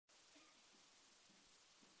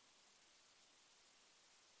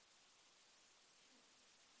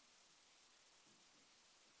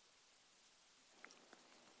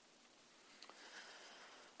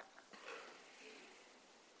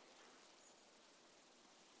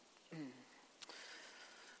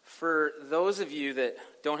For those of you that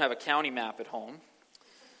don't have a county map at home,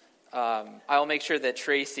 I'll make sure that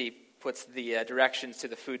Tracy puts the directions to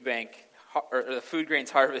the food bank or the food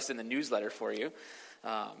grains harvest in the newsletter for you,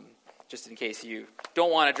 just in case you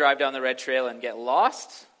don't want to drive down the red trail and get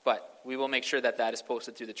lost. But we will make sure that that is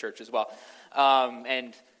posted through the church as well.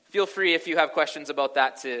 And feel free, if you have questions about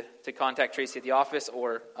that, to contact Tracy at the office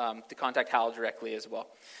or to contact Hal directly as well.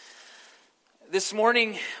 This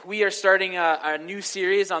morning, we are starting a new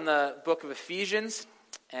series on the book of Ephesians,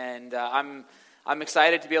 and I'm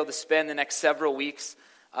excited to be able to spend the next several weeks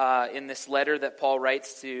in this letter that Paul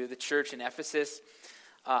writes to the church in Ephesus.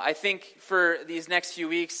 I think for these next few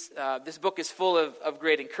weeks, this book is full of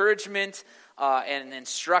great encouragement and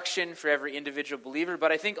instruction for every individual believer,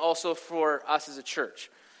 but I think also for us as a church.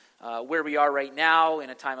 Where we are right now in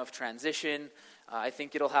a time of transition, I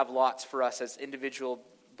think it'll have lots for us as individual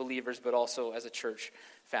believers, but also as a church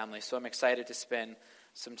family. So I'm excited to spend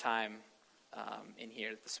some time in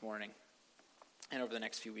here this morning and over the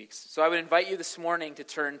next few weeks. So I would invite you this morning to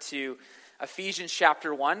turn to Ephesians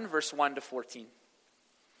chapter 1, verse 1 to 14.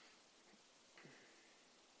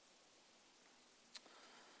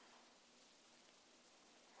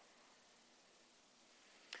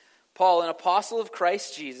 Paul, an apostle of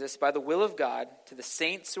Christ Jesus, by the will of God, to the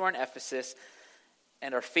saints who are in Ephesus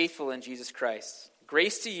and are faithful in Jesus Christ.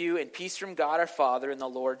 Grace to you and peace from God our Father and the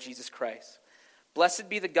Lord Jesus Christ. Blessed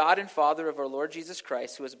be the God and Father of our Lord Jesus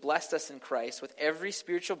Christ, who has blessed us in Christ with every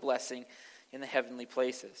spiritual blessing in the heavenly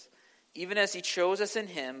places, even as he chose us in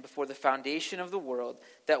him before the foundation of the world,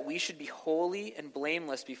 that we should be holy and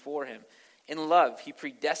blameless before him. In love, he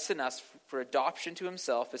predestined us for adoption to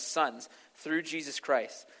himself as sons through Jesus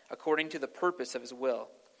Christ, according to the purpose of his will,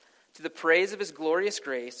 to the praise of his glorious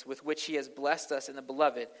grace with which he has blessed us in the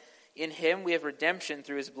beloved. In him we have redemption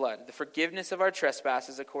through his blood, the forgiveness of our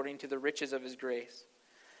trespasses according to the riches of his grace,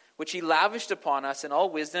 which he lavished upon us in all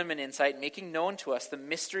wisdom and insight, making known to us the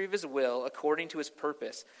mystery of his will according to his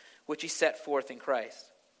purpose, which he set forth in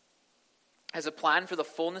Christ, as a plan for the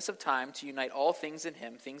fullness of time to unite all things in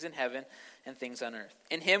him, things in heaven and things on earth.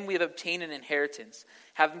 In him we have obtained an inheritance,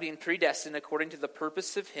 having been predestined according to the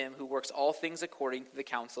purpose of him who works all things according to the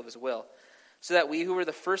counsel of his will, so that we who were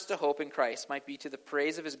the first to hope in Christ might be to the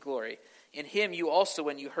praise of his glory. In him you also,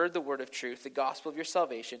 when you heard the word of truth, the gospel of your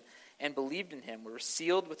salvation, and believed in him, were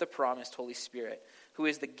sealed with the promised Holy Spirit, who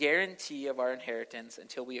is the guarantee of our inheritance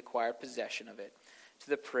until we acquire possession of it,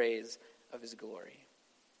 to the praise of his glory.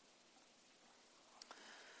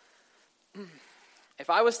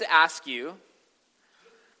 If I was to ask you,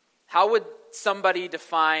 how would somebody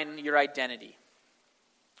define your identity?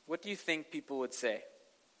 What do you think people would say?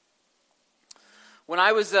 When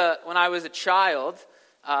I was a child,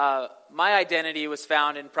 my identity was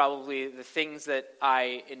found in probably the things that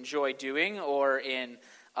I enjoy doing or in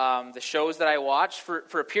the shows that I watch.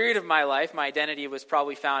 For a period of my life, my identity was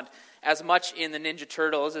probably found as much in the Ninja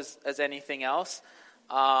Turtles as anything else.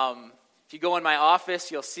 If you go in my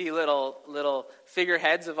office, you'll see little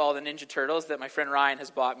figureheads of all the Ninja Turtles that my friend Ryan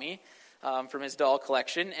has bought me from his doll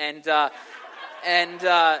collection, and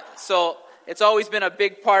so it's always been a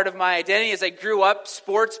big part of my identity. As I grew up,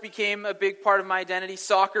 sports became a big part of my identity.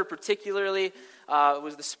 Soccer, particularly,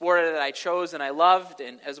 was the sport that I chose and I loved,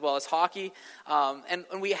 and as well as hockey. And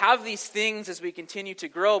we have these things as we continue to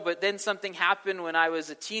grow. But then something happened when I was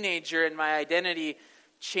a teenager, and my identity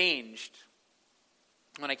changed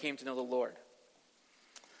when I came to know the Lord.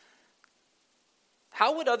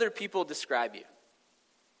 How would other people describe you?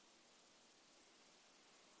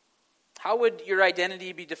 How would your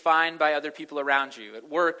identity be defined by other people around you, at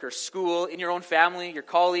work or school, in your own family, your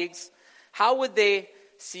colleagues? How would they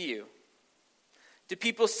see you? Do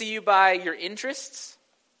people see you by your interests,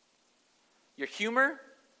 your humor,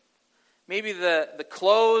 maybe the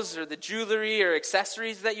clothes or the jewelry or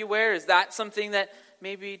accessories that you wear? Is that something that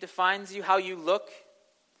maybe defines you, how you look?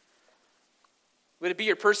 Would it be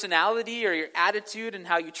your personality or your attitude and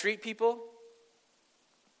how you treat people?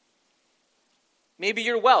 Maybe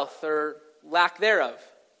your wealth or lack thereof.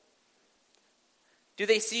 Do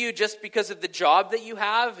they see you just because of the job that you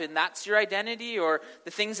have and that's your identity, or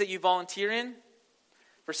the things that you volunteer in?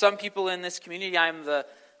 For some people in this community, I'm the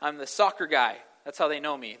soccer guy. That's how they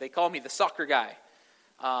know me. They call me the soccer guy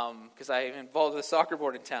because I'm involved with a soccer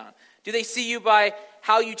board in town. Do they see you by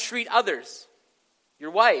how you treat others?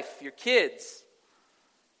 Your wife, your kids,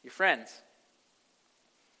 your friends?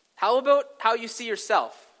 How about how you see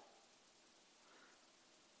yourself?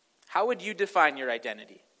 How would you define your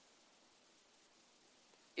identity?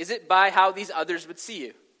 Is it by how these others would see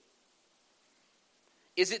you?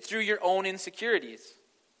 Is it through your own insecurities?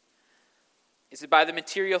 Is it by the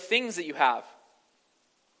material things that you have?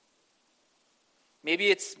 Maybe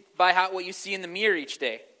it's by what you see in the mirror each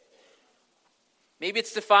day. Maybe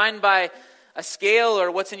it's defined by a scale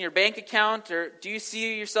or what's in your bank account, or do you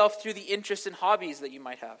see yourself through the interests and hobbies that you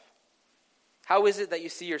might have? How is it that you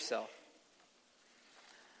see yourself?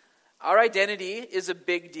 Our identity is a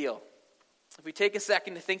big deal. If we take a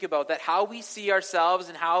second to think about that, how we see ourselves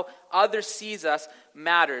and how others sees us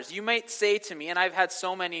matters. You might say to me, and I've had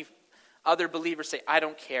so many other believers say, I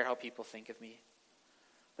don't care how people think of me.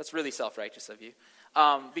 That's really self-righteous of you.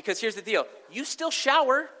 Because here's the deal. You still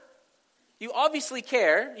shower. You obviously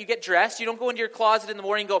care. You get dressed. You don't go into your closet in the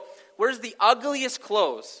morning and go, where's the ugliest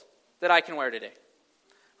clothes that I can wear today?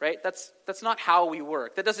 Right? That's not how we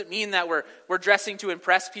work. That doesn't mean that we're dressing to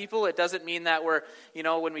impress people. It doesn't mean that we're,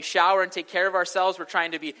 when we shower and take care of ourselves, we're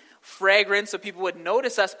trying to be fragrant so people would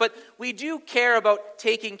notice us. But we do care about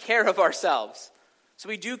taking care of ourselves. So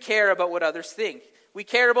we do care about what others think. We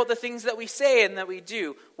care about the things that we say and that we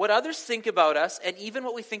do. What others think about us, and even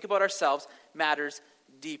what we think about ourselves, matters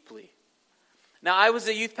deeply. Now, I was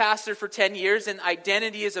a youth pastor for 10 years, and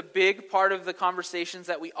identity is a big part of the conversations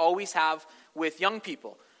that we always have with young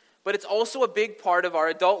people. But it's also a big part of our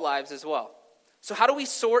adult lives as well. So how do we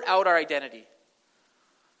sort out our identity?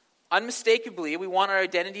 Unmistakably, we want our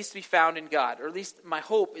identities to be found in God, or at least my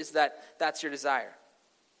hope is that that's your desire.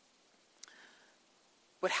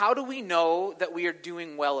 But how do we know that we are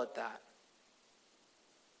doing well at that?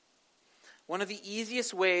 One of the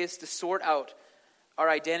easiest ways to sort out our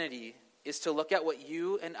identity is to look at what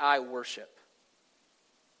you and I worship.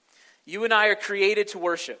 You and I are created to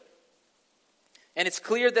worship. And it's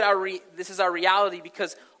clear that this is our reality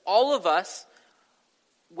because all of us,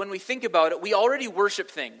 when we think about it, we already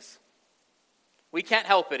worship things. We can't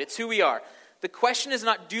help it. It's who we are. The question is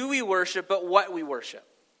not do we worship, but what we worship.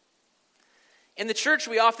 In the church,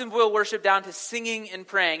 we often boil worship down to singing and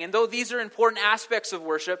praying. And though these are important aspects of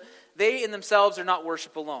worship, they in themselves are not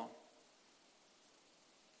worship alone.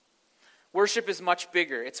 Worship is much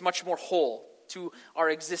bigger. It's much more whole to our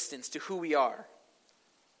existence, to who we are.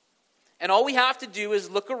 And all we have to do is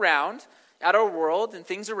look around at our world and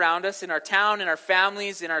things around us, in our town, in our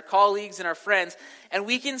families, in our colleagues, in our friends, and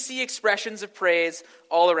we can see expressions of praise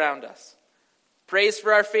all around us. Praise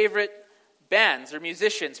for our favorite bands or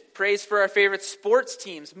musicians, praise for our favorite sports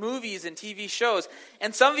teams, movies and TV shows.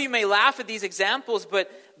 And some of you may laugh at these examples,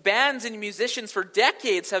 but bands and musicians for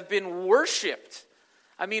decades have been worshipped.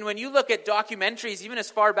 I mean, when you look at documentaries, even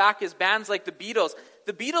as far back as bands like the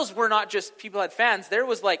Beatles were not just people had fans. It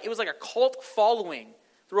was like a cult following.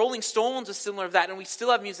 The Rolling Stones was similar to that, and we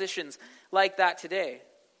still have musicians like that today.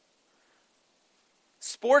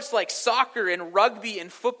 Sports like soccer and rugby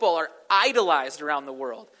and football are idolized around the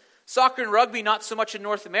world. Soccer and rugby, not so much in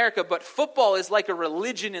North America, but football is like a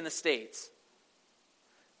religion in the States.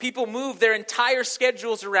 People move their entire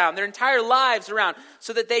schedules around, their entire lives around,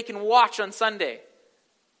 so that they can watch on Sunday.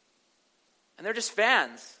 And they're just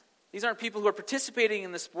fans. These aren't people who are participating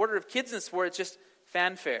in the sport or have kids in the sport. It's just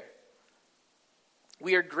fanfare.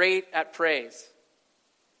 We are great at praise.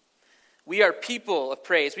 We are people of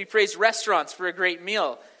praise. We praise restaurants for a great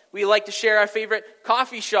meal. We like to share our favorite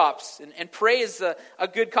coffee shops and praise a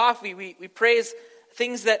good coffee. We praise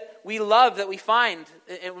things that we love that we find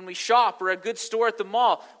when we shop or a good store at the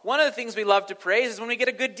mall. One of the things we love to praise is when we get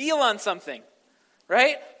a good deal on something,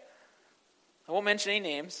 right? I won't mention any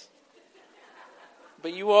names,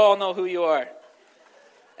 but you all know who you are.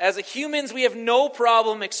 As humans, we have no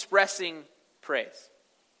problem expressing praise.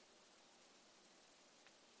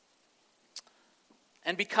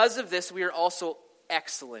 And because of this, we are also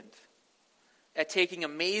excellent at taking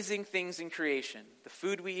amazing things in creation, the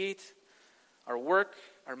food we eat, our work,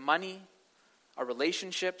 our money, our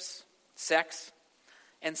relationships, sex,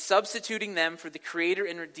 and substituting them for the Creator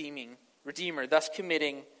and Redeemer, thus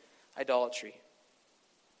committing idolatry.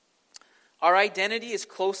 Our identity is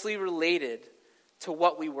closely related to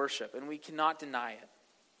what we worship, and we cannot deny it.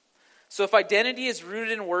 So if identity is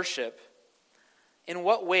rooted in worship, in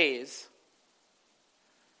what ways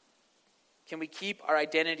can we keep our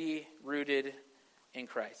identity rooted in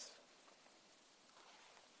Christ?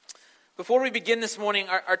 Before we begin this morning,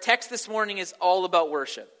 our text this morning is all about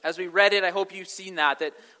worship. As we read it, I hope you've seen that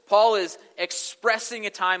Paul is expressing a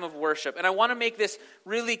time of worship. And I want to make this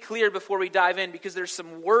really clear before we dive in, because there's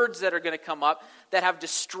some words that are going to come up that have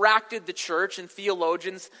distracted the church and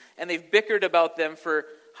theologians, and they've bickered about them for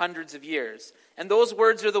hundreds of years. And those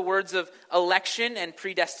words are the words of election and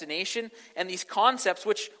predestination, and these concepts,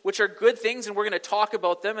 which are good things, and we're going to talk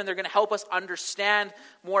about them, and they're going to help us understand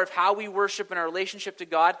more of how we worship and our relationship to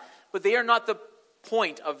God, but they are not the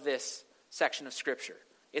point of this section of Scripture.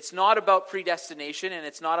 It's not about predestination, and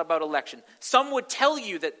it's not about election. Some would tell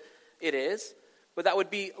you that it is, but that would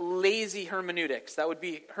be lazy hermeneutics. That would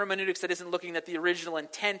be hermeneutics that isn't looking at the original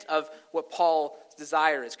intent of what Paul's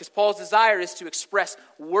desire is. Because Paul's desire is to express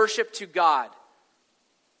worship to God.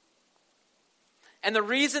 And the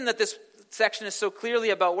reason that this section is so clearly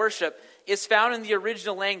about worship is found in the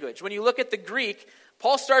original language. When you look at the Greek,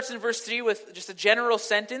 Paul starts in verse 3 with just a general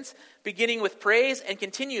sentence, beginning with praise, and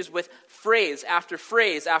continues with phrase after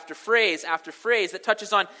phrase after phrase after phrase that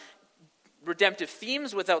touches on redemptive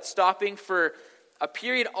themes without stopping for a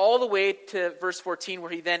period all the way to verse 14,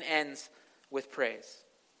 where he then ends with praise.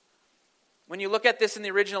 When you look at this in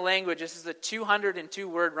the original language, this is a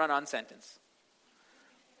 202-word run-on sentence.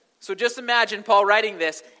 So just imagine Paul writing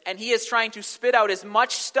this, and he is trying to spit out as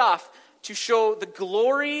much stuff to show the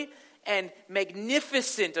glory and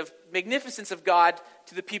magnificence of God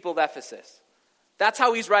to the people of Ephesus. That's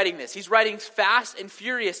how he's writing this. He's writing fast and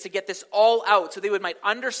furious to get this all out so they might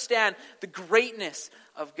understand the greatness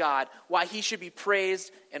of God, why he should be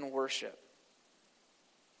praised and worshiped.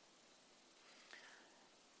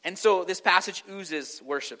 And so this passage oozes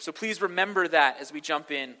worship. So please remember that as we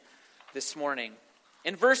jump in this morning.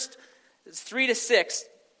 In verse 3 to 6,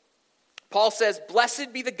 Paul says,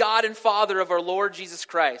 "Blessed be the God and Father of our Lord Jesus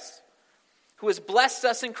Christ, who has blessed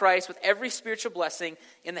us in Christ with every spiritual blessing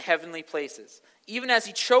in the heavenly places, even as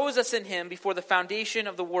he chose us in him before the foundation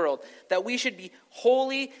of the world, that we should be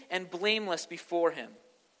holy and blameless before him.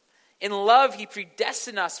 In love, he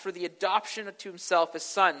predestined us for the adoption to himself as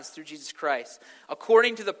sons through Jesus Christ,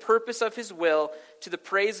 according to the purpose of his will, to the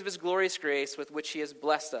praise of his glorious grace with which he has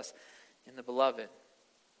blessed us in the beloved."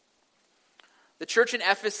 The church in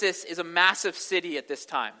Ephesus is a massive city at this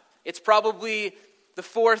time. It's probably the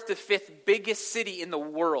 4th to 5th biggest city in the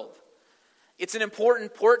world. It's an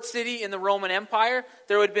important port city in the Roman Empire.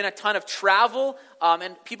 There would have been a ton of travel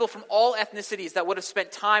and people from all ethnicities that would have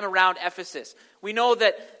spent time around Ephesus. We know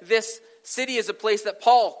that this city is a place that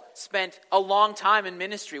Paul spent a long time in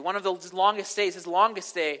ministry. One of his longest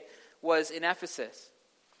stay was in Ephesus.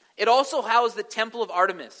 It also housed the Temple of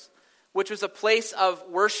Artemis, which was a place of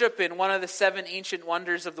worship in one of the 7 ancient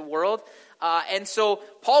wonders of the world. And so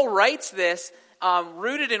Paul writes this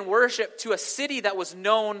rooted in worship to a city that was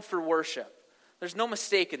known for worship. There's no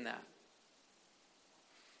mistake in that.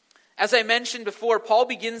 As I mentioned before, Paul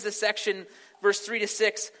begins this section, verse 3 to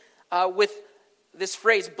 6, with this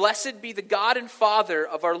phrase, "Blessed be the God and Father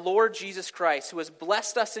of our Lord Jesus Christ, who has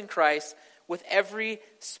blessed us in Christ with every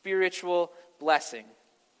spiritual blessing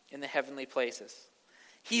in the heavenly places."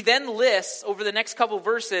 He then lists, over the next couple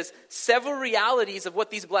verses, several realities of what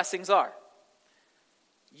these blessings are.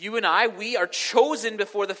 You and I, we are chosen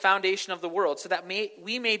before the foundation of the world so that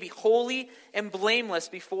we may be holy and blameless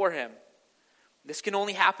before him. This can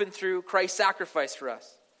only happen through Christ's sacrifice for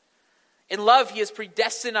us. In love, he has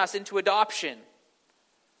predestined us into adoption.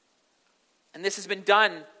 And this has been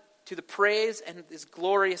done to the praise and his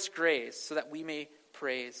glorious grace so that we may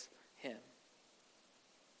praise him.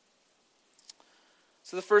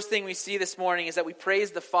 So the first thing we see this morning is that we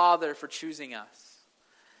praise the Father for choosing us.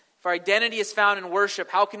 If our identity is found in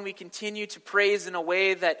worship, how can we continue to praise in a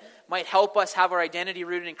way that might help us have our identity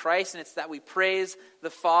rooted in Christ? And it's that we praise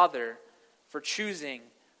the Father for choosing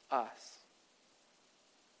us.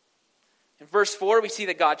 In verse 4, we see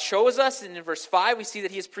that God chose us, and in verse 5, we see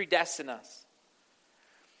that he has predestined us.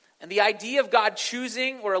 And the idea of God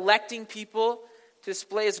choosing or electing people to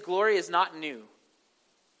display his glory is not new.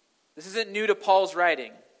 This isn't new to Paul's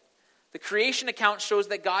writing. The creation account shows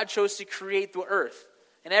that God chose to create the earth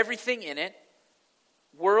and everything in it,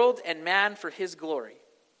 world and man, for his glory.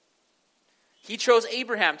 He chose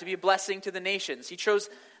Abraham to be a blessing to the nations. He chose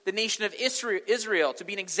the nation of Israel to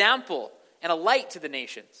be an example and a light to the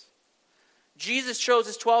nations. Jesus chose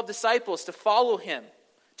his 12 disciples to follow him,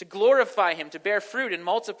 to glorify him, to bear fruit and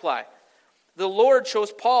multiply. The Lord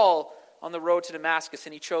chose Paul on the road to Damascus,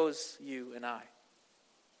 and he chose you and I.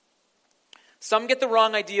 Some get the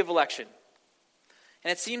wrong idea of election,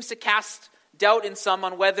 and it seems to cast doubt in some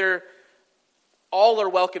on whether all are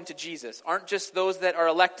welcome to Jesus. Aren't just those that are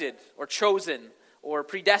elected or chosen or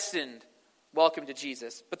predestined welcome to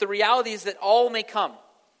Jesus? But the reality is that all may come.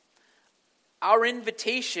 Our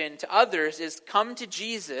invitation to others is come to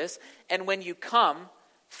Jesus, and when you come,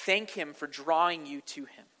 thank him for drawing you to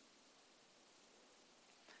him.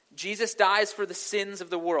 Jesus dies for the sins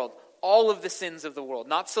of the world, all of the sins of the world.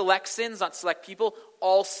 Not select sins, not select people,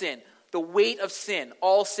 all sin. The weight of sin,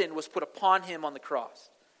 all sin was put upon him on the cross.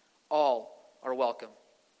 All are welcome.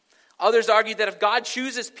 Others argue that if God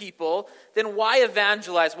chooses people, then why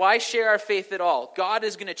evangelize? Why share our faith at all? God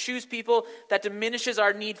is going to choose people. That diminishes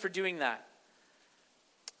our need for doing that.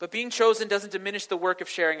 But being chosen doesn't diminish the work of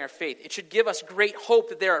sharing our faith. It should give us great hope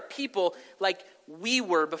that there are people like we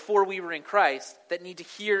were before we were in Christ that need to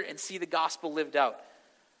hear and see the gospel lived out.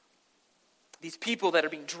 These people that are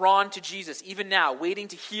being drawn to Jesus even now, waiting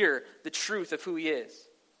to hear the truth of who he is.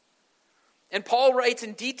 And Paul writes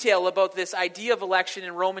in detail about this idea of election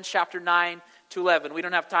in Romans chapter 9 to 11. We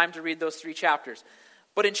don't have time to read those 3 chapters.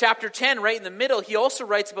 But in chapter 10, right in the middle, he also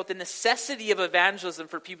writes about the necessity of evangelism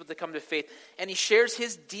for people to come to faith. And he shares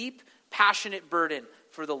his deep, passionate burden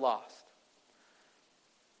for the lost.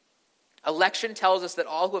 Election tells us that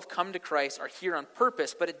all who have come to Christ are here on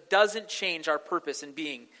purpose, but it doesn't change our purpose in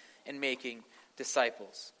being and making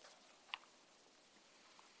disciples.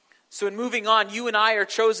 So in moving on, you and I are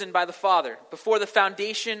chosen by the Father before the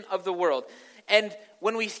foundation of the world. And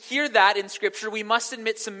when we hear that in Scripture, we must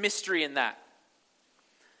admit some mystery in that.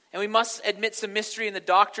 And we must admit some mystery in the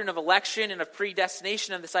doctrine of election and of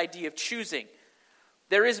predestination and this idea of choosing.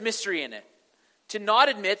 There is mystery in it. To not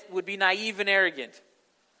admit would be naive and arrogant.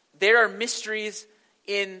 There are mysteries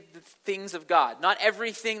in the things of God. Not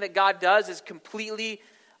everything that God does is completely,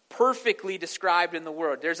 perfectly described in the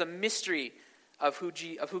Word. There's a mystery of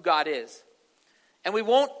who God is. And we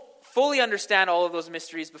won't fully understand all of those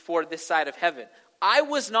mysteries before this side of heaven. I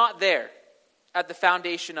was not there at the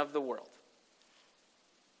foundation of the world.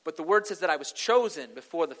 But the word says that I was chosen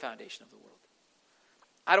before the foundation of the world.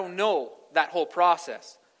 I don't know that whole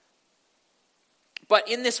process. But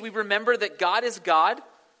in this we remember that God is God.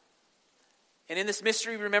 And in this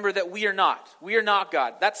mystery we remember that we are not. We are not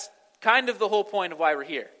God. That's kind of the whole point of why we're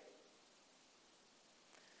here.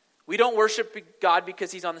 We don't worship God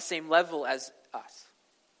because he's on the same level as us.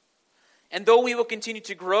 And though we will continue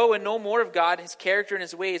to grow and know more of God, his character and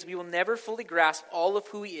his ways, we will never fully grasp all of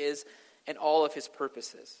who he is and all of his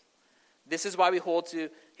purposes. This is why we hold to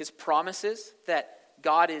his promises that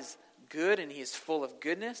God is good and he is full of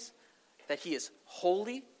goodness, that he is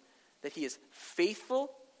holy, that he is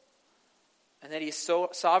faithful, and that he is so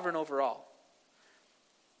sovereign over all.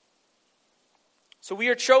 So we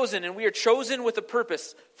are chosen, and we are chosen with a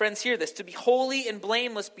purpose. Friends, hear this: to be holy and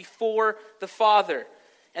blameless before the Father.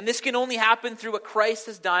 And this can only happen through what Christ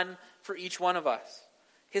has done for each one of us.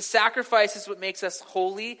 His sacrifice is what makes us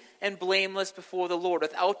holy and blameless before the Lord.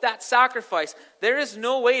 Without that sacrifice, there is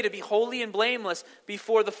no way to be holy and blameless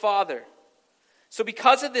before the Father. So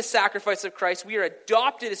because of this sacrifice of Christ, we are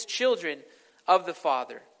adopted as children of the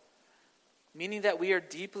Father, meaning that we are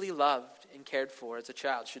deeply loved and cared for as a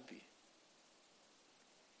child should be.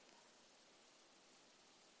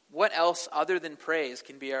 What else other than praise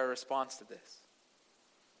can be our response to this?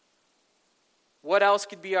 What else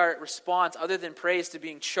could be our response other than praise to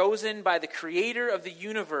being chosen by the Creator of the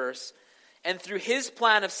universe, and through his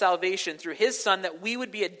plan of salvation, through his Son, that we would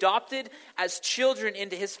be adopted as children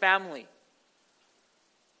into his family?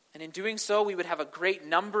 And in doing so, we would have a great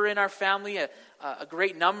number in our family, a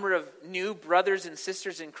great number of new brothers and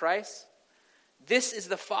sisters in Christ. This is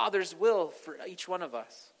the Father's will for each one of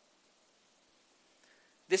us.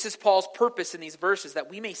 This is Paul's purpose in these verses, that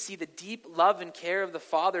we may see the deep love and care of the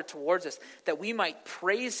Father towards us, that we might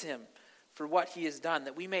praise him for what he has done,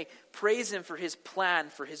 that we may praise him for his plan,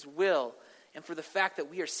 for his will, and for the fact that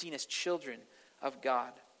we are seen as children of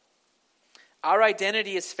God. Our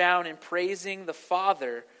identity is found in praising the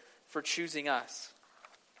Father for choosing us.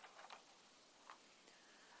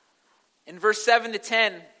 In verse 7 to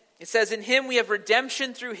 10, it says, "In him we have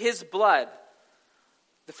redemption through his blood,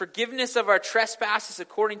 the forgiveness of our trespasses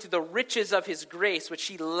according to the riches of his grace, which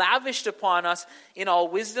he lavished upon us in all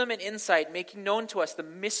wisdom and insight, making known to us the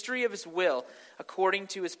mystery of his will according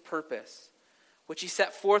to his purpose, which he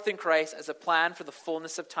set forth in Christ as a plan for the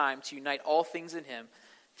fullness of time to unite all things in him,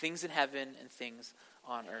 things in heaven and things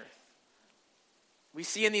on earth." We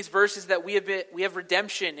see in these verses that we have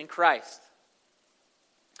redemption in Christ,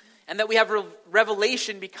 and that we have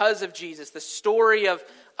revelation because of Jesus, the story of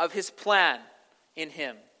his plan in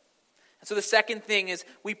him. And so the second thing is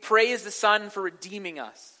we praise the Son for redeeming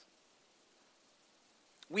us.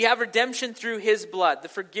 We have redemption through his blood, the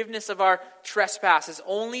forgiveness of our trespasses,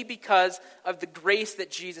 only because of the grace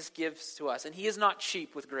that Jesus gives to us. And he is not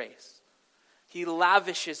cheap with grace. He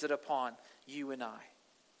lavishes it upon you and I.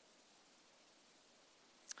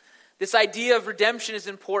 This idea of redemption is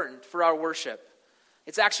important for our worship.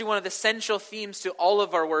 It's actually one of the central themes to all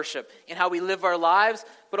of our worship, in how we live our lives,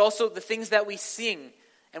 but also the things that we sing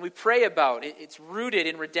and we pray about. It's rooted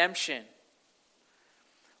in redemption.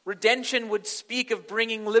 Redemption would speak of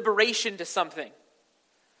bringing liberation to something,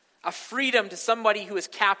 a freedom to somebody who is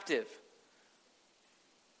captive.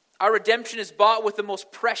 Our redemption is bought with the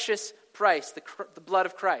most precious price, the blood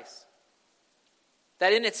of Christ.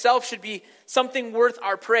 That in itself should be something worth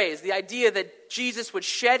our praise. The idea that Jesus would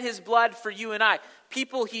shed his blood for you and I.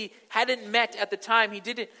 People he hadn't met at the time. He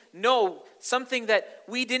didn't know, something that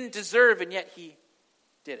we didn't deserve, and yet he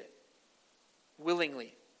did it.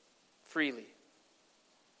 Willingly, freely.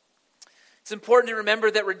 It's important to remember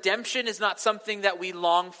that redemption is not something that we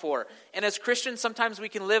long for. And as Christians, sometimes we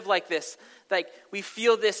can live like this. Like we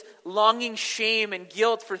feel this longing shame and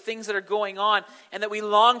guilt for things that are going on, and that we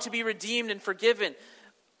long to be redeemed and forgiven.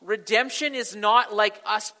 Redemption is not like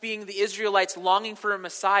us being the Israelites longing for a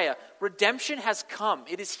Messiah. Redemption has come.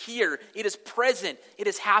 It is here. It is present. It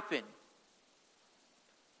has happened.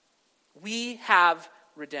 We have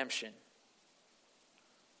redemption.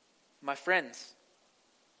 My friends,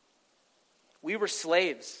 we were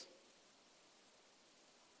slaves.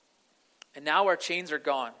 And now our chains are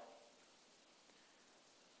gone.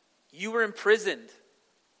 You were imprisoned.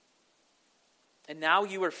 And now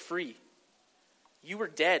you are free. You were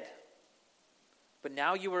dead. But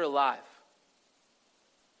now you are alive.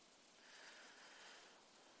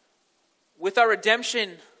 With our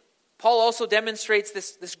redemption, Paul also demonstrates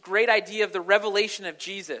this great idea of the revelation of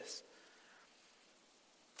Jesus.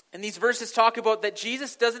 And these verses talk about that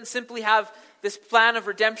Jesus doesn't simply have this plan of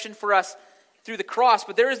redemption for us through the cross,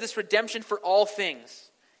 but there is this redemption for all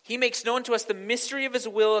things. He makes known to us the mystery of his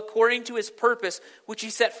will according to his purpose, which he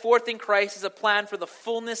set forth in Christ as a plan for the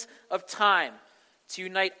fullness of time, to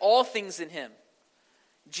unite all things in him.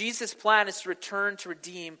 Jesus' plan is to return to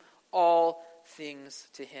redeem all things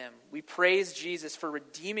to him. We praise Jesus for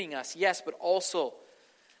redeeming us, yes, but also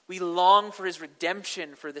we long for his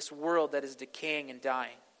redemption for this world that is decaying and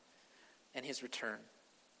dying, and his return.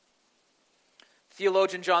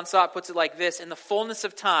 Theologian John Stott puts it like this: in the fullness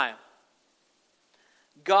of time,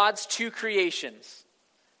 God's two creations,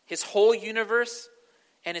 his whole universe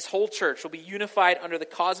and his whole church, will be unified under the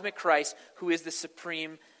cosmic Christ, who is the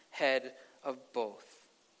supreme head of both.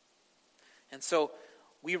 And so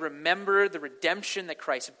we remember the redemption that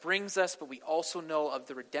Christ brings us, but we also know of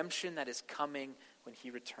the redemption that is coming when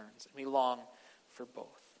he returns. And we long for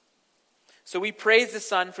both. So we praise the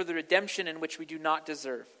Son for the redemption in which we do not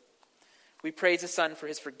deserve. We praise the Son for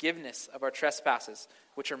his forgiveness of our trespasses,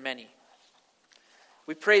 which are many.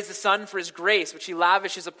 We praise the Son for his grace, which he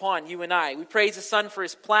lavishes upon you and I. We praise the Son for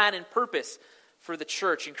his plan and purpose for the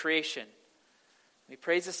church and creation. We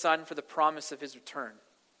praise the Son for the promise of his return.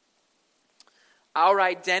 Our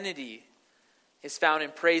identity is found in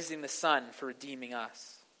praising the Son for redeeming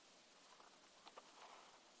us.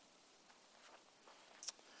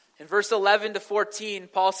 In verse 11 to 14,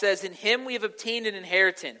 Paul says, "In him we have obtained an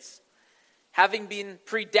inheritance, having been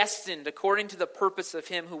predestined according to the purpose of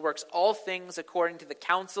him who works all things according to the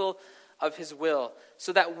counsel of his will,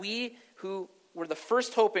 so that we who were the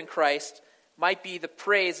first hope in Christ might be the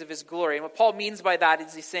praise of his glory." And what Paul means by that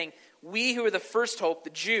is he's saying, we who are the first hope, the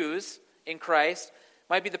Jews in Christ,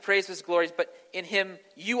 might be the praise of his glory, but in him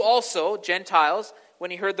you also, Gentiles,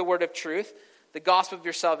 when you heard the word of truth, the gospel of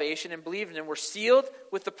your salvation, and believed in him, were sealed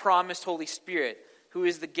with the promised Holy Spirit, who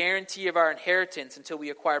is the guarantee of our inheritance until we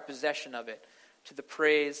acquire possession of it, to the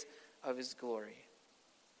praise of his glory.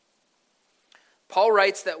 Paul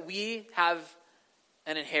writes that we have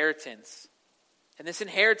an inheritance, and this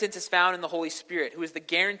inheritance is found in the Holy Spirit, who is the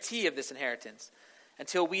guarantee of this inheritance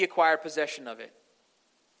until we acquire possession of it.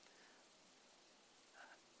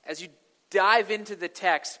 As you dive into the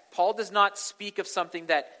text, Paul does not speak of something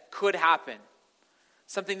that could happen,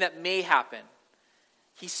 something that may happen.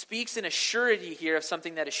 He speaks in a surety here of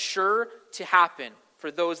something that is sure to happen for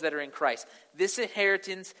those that are in Christ. This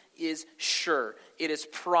inheritance is sure. It is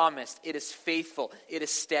promised. It is faithful. It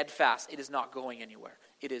is steadfast. It is not going anywhere.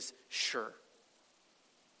 It is sure.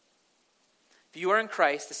 If you are in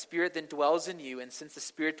Christ, the Spirit then dwells in you, and since the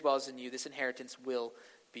Spirit dwells in you, this inheritance will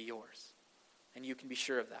be yours. And you can be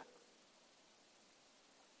sure of that.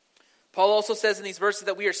 Paul also says in these verses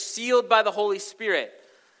that we are sealed by the Holy Spirit.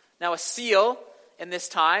 Now, a seal in this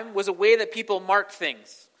time was a way that people marked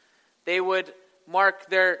things. They would mark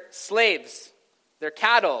their slaves, their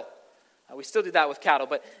cattle. We still do that with cattle,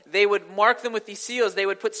 but they would mark them with these seals. They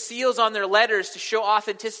would put seals on their letters to show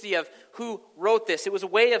authenticity of who wrote this. It was a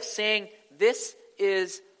way of saying, this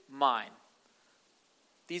is mine.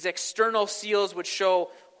 These external seals would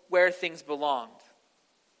show where things belonged.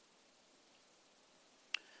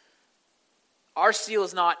 Our seal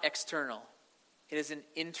is not external. It is an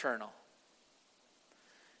internal.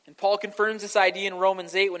 And Paul confirms this idea in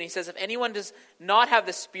Romans 8 when he says, if anyone does not have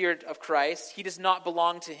the Spirit of Christ, he does not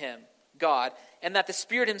belong to him, God, and that the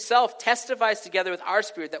Spirit himself testifies together with our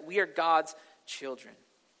spirit that we are God's children.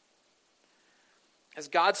 As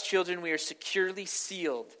God's children, we are securely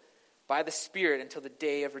sealed by the Spirit until the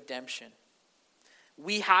day of redemption.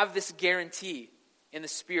 We have this guarantee in the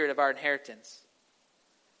Spirit of our inheritance.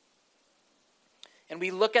 And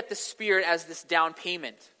we look at the Spirit as this down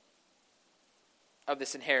payment of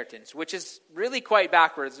this inheritance, which is really quite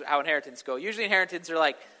backwards how inheritance go. Usually inheritance are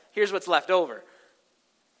like, here's what's left over.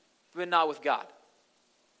 But not with God.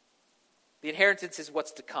 The inheritance is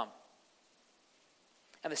what's to come.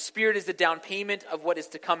 And the Spirit is the down payment of what is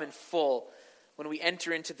to come in full when we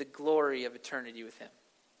enter into the glory of eternity with Him.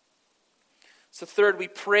 So third, we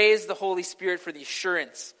praise the Holy Spirit for the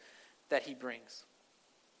assurance that He brings.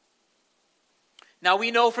 Now we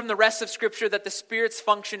know from the rest of Scripture that the Spirit's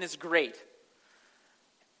function is great.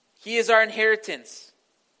 He is our inheritance.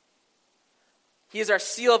 He is our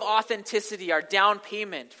seal of authenticity, our down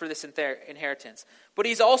payment for this inheritance. But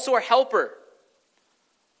He's also our helper.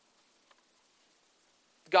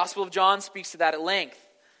 The Gospel of John speaks to that at length.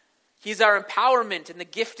 He's our empowerment and the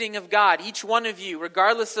gifting of God. Each one of you,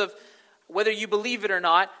 regardless of whether you believe it or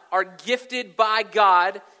not, are gifted by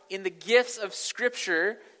God in the gifts of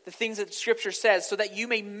Scripture, the things that Scripture says, so that you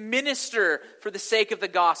may minister for the sake of the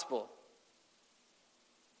gospel.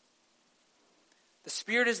 The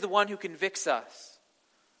Spirit is the one who convicts us.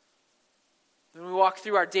 When we walk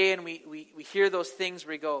through our day and we hear those things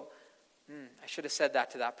where we go, I should have said that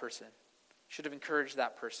to that person. Should have encouraged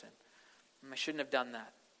that person. I shouldn't have done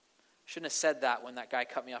that. Shouldn't have said that when that guy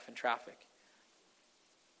cut me off in traffic.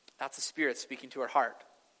 That's the Spirit speaking to our heart.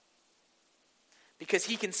 Because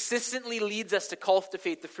He consistently leads us to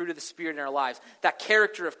cultivate the fruit of the Spirit in our lives, that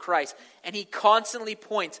character of Christ. And He constantly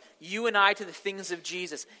points you and I to the things of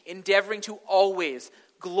Jesus, endeavoring to always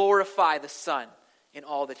glorify the Son in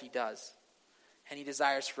all that He does. And He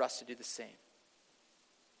desires for us to do the same.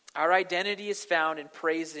 Our identity is found in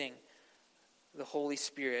praising the Holy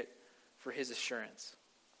Spirit for His assurance.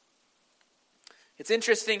 It's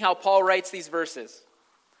interesting how Paul writes these verses.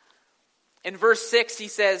 In verse 6, he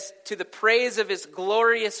says, to the praise of His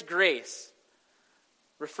glorious grace,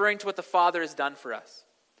 referring to what the Father has done for us.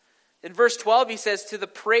 In verse 12, he says, to the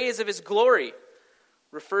praise of His glory,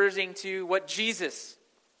 referring to what Jesus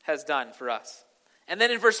has done for us. And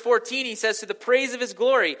then in verse 14, he says, to the praise of His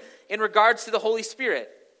glory, in regards to the Holy Spirit.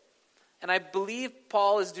 And I believe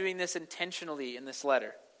Paul is doing this intentionally in this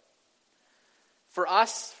letter. For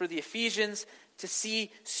us, for the Ephesians, to see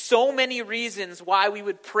so many reasons why we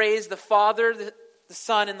would praise the Father, the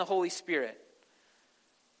Son, and the Holy Spirit.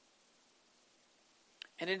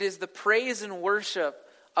 And it is the praise and worship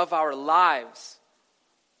of our lives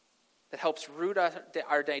that helps root our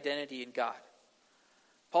identity in God.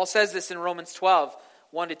 Paul says this in Romans 12,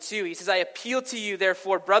 1-2. He says, I appeal to you,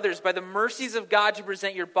 therefore, brothers, by the mercies of God, to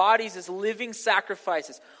present your bodies as living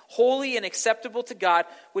sacrifices, holy and acceptable to God,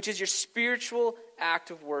 which is your spiritual act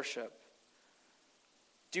of worship.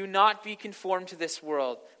 Do not be conformed to this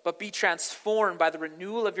world, but be transformed by the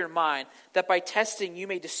renewal of your mind, that by testing you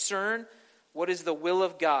may discern what is the will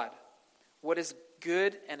of God, what is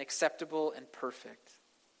good and acceptable and perfect.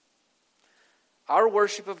 Our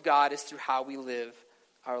worship of God is through how we live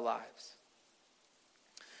our lives.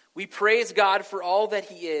 We praise God for all that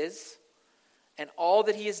He is and all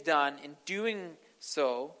that He has done. In doing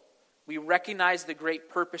so, we recognize the great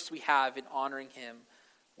purpose we have in honoring Him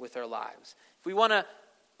with our lives. If we want to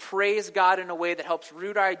praise God in a way that helps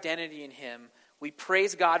root our identity in Him, we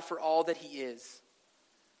praise God for all that He is,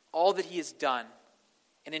 all that He has done.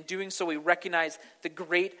 And in doing so, we recognize the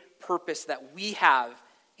great purpose that we have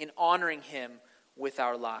in honoring Him with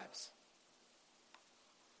our lives.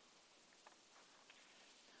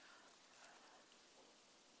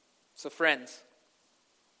 So friends,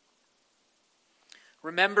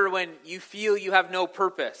 remember when you feel you have no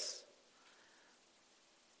purpose,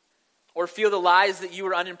 or feel the lies that you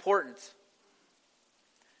are unimportant.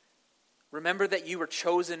 Remember that you were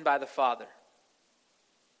chosen by the Father.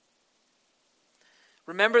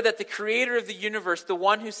 Remember that the Creator of the universe, the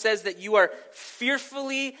one who says that you are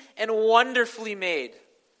fearfully and wonderfully made,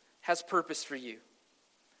 has purpose for you,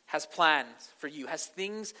 has plans for you, has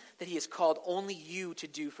things that He has called only you to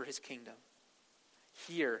do for His kingdom,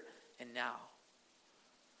 here and now.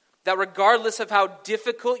 That regardless of how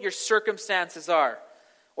difficult your circumstances are,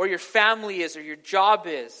 or your family is, or your job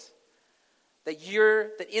is, that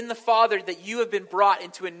in the Father that you have been brought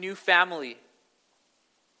into a new family.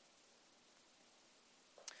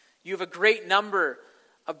 You have a great number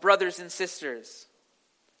of brothers and sisters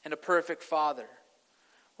and a perfect Father.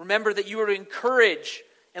 Remember that you are to encourage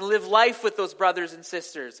and live life with those brothers and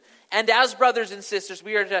sisters. And as brothers and sisters,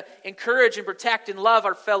 we are to encourage and protect and love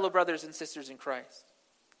our fellow brothers and sisters in Christ.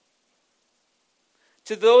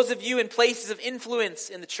 To those of you in places of influence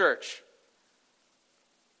in the church,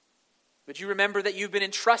 But you remember that you've been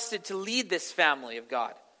entrusted to lead this family of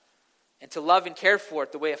God and to love and care for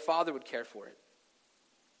it the way a father would care for it.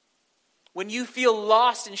 When you feel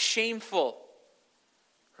lost and shameful,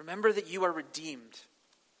 remember that you are redeemed.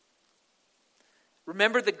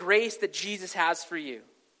 Remember the grace that Jesus has for you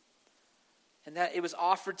and that it was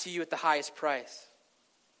offered to you at the highest price.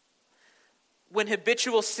 When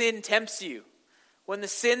habitual sin tempts you, when the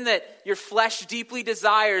sin that your flesh deeply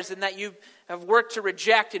desires and that you have worked to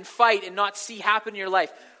reject and fight and not see happen in your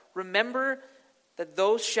life, remember that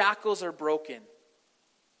those shackles are broken.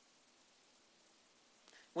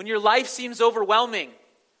 When your life seems overwhelming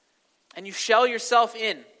and you shell yourself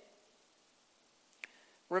in,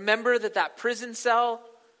 remember that that prison cell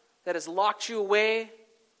that has locked you away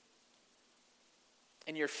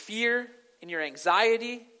in your fear, in your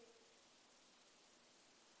anxiety,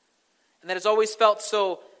 and that has always felt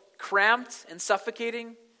so cramped and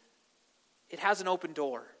suffocating, it has an open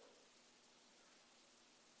door.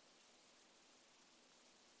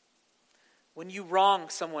 When you wrong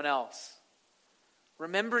someone else,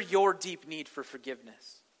 remember your deep need for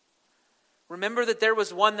forgiveness. Remember that there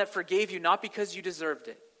was one that forgave you not because you deserved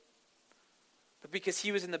it, but because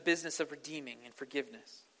he was in the business of redeeming and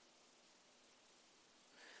forgiveness.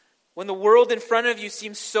 When the world in front of you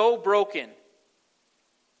seems so broken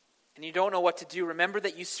and you don't know what to do, remember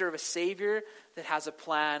that you serve a Savior that has a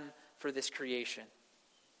plan for this creation.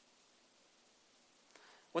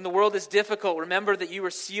 When the world is difficult, remember that you are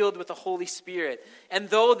sealed with the Holy Spirit. And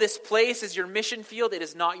though this place is your mission field, it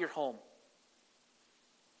is not your home.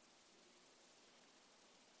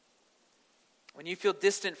 When you feel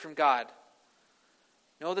distant from God,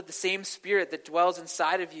 know that the same Spirit that dwells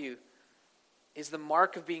inside of you is the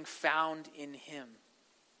mark of being found in Him.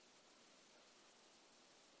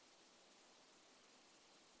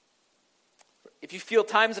 If you feel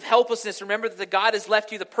times of helplessness, remember that God has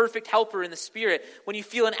left you the perfect helper in the Spirit. When you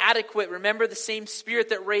feel inadequate, remember the same Spirit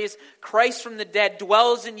that raised Christ from the dead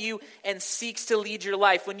dwells in you and seeks to lead your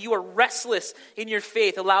life. When you are restless in your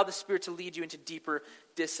faith, allow the Spirit to lead you into deeper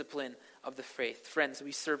discipline of the faith. Friends,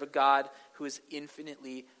 we serve a God who is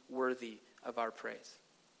infinitely worthy of our praise.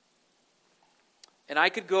 And I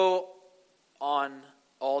could go on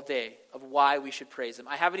all day of why we should praise Him.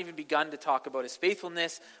 I haven't even begun to talk about His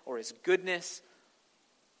faithfulness or His goodness.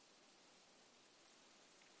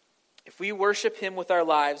 If we worship Him with our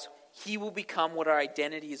lives, He will become what our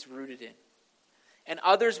identity is rooted in. And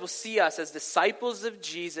others will see us as disciples of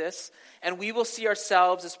Jesus, and we will see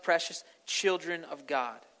ourselves as precious children of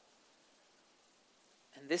God.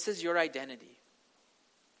 And this is your identity.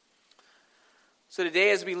 So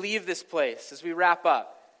today, as we leave this place, as we wrap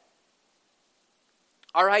up,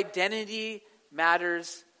 our identity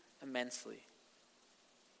matters immensely.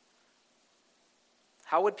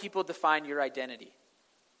 How would people define your identity?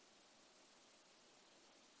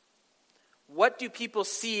 What do people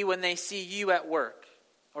see when they see you at work,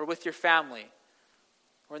 or with your family,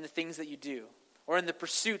 or in the things that you do, or in the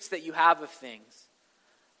pursuits that you have of things?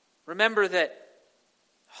 Remember that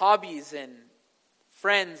hobbies and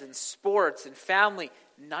friends and sports and family,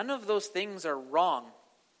 none of those things are wrong.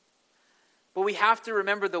 But we have to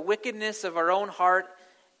remember the wickedness of our own heart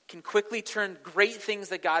can quickly turn great things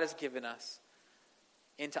that God has given us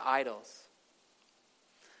into idols.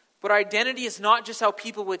 But our identity is not just how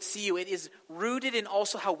people would see you. It is rooted in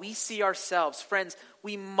also how we see ourselves. Friends,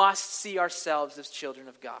 we must see ourselves as children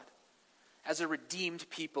of God, as a redeemed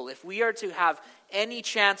people. If we are to have any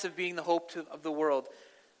chance of being the hope of the world,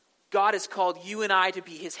 God has called you and I to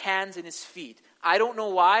be His hands and His feet. I don't know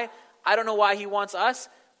why. I don't know why He wants us,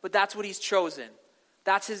 but that's what He's chosen.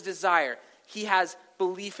 That's His desire. He has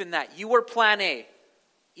belief in that. You are plan A.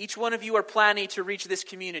 Each one of you are plan A to reach this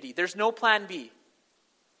community. There's no plan B.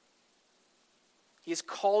 He has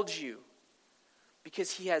called you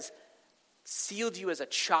because He has sealed you as a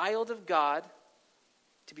child of God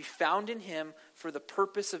to be found in Him for the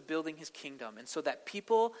purpose of building His kingdom. And so that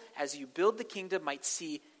people, as you build the kingdom, might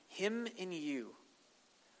see Him in you.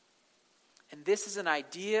 And this is an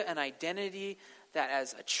idea, an identity that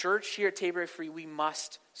as a church here at Taberry Free, we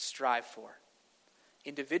must strive for,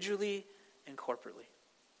 individually and corporately.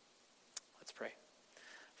 Let's pray.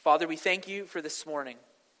 Father, we thank You for this morning.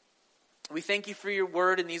 We thank You for Your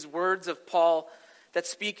word and these words of Paul that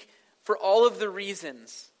speak for all of the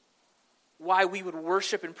reasons why we would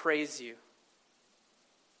worship and praise You.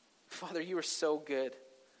 Father, You are so good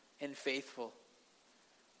and faithful.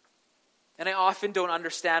 And I often don't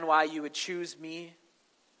understand why You would choose me,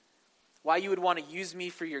 why You would want to use me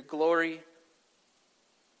for Your glory.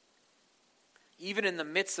 Even in the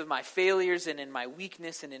midst of my failures and in my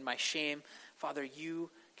weakness and in my shame, Father, You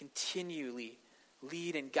continually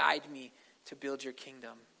lead and guide me to build your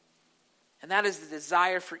kingdom. And that is the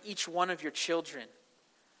desire for each one of your children,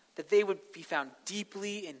 that they would be found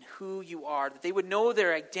deeply in who you are, that they would know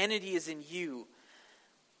their identity is in you,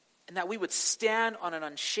 and that we would stand on an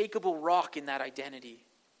unshakable rock in that identity.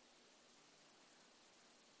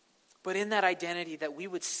 But in that identity, that we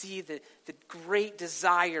would see the great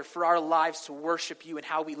desire for our lives to worship you and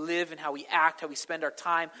how we live and how we act, how we spend our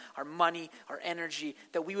time, our money, our energy,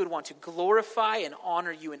 that we would want to glorify and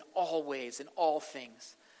honor you in all ways, in all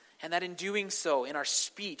things. And that in doing so, in our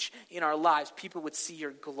speech, in our lives, people would see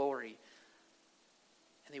your glory.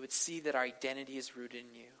 And they would see that our identity is rooted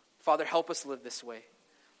in you. Father, help us live this way.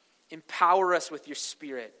 Empower us with your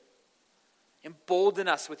Spirit. Embolden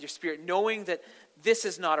us with your Spirit, knowing that this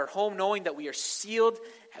is not our home, knowing that we are sealed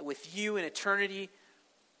with you in eternity.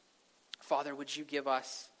 Father, would you give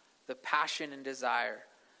us the passion and desire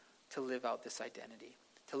to live out this identity,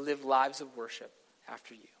 to live lives of worship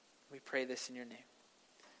after you. We pray this in your name.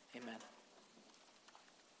 Amen.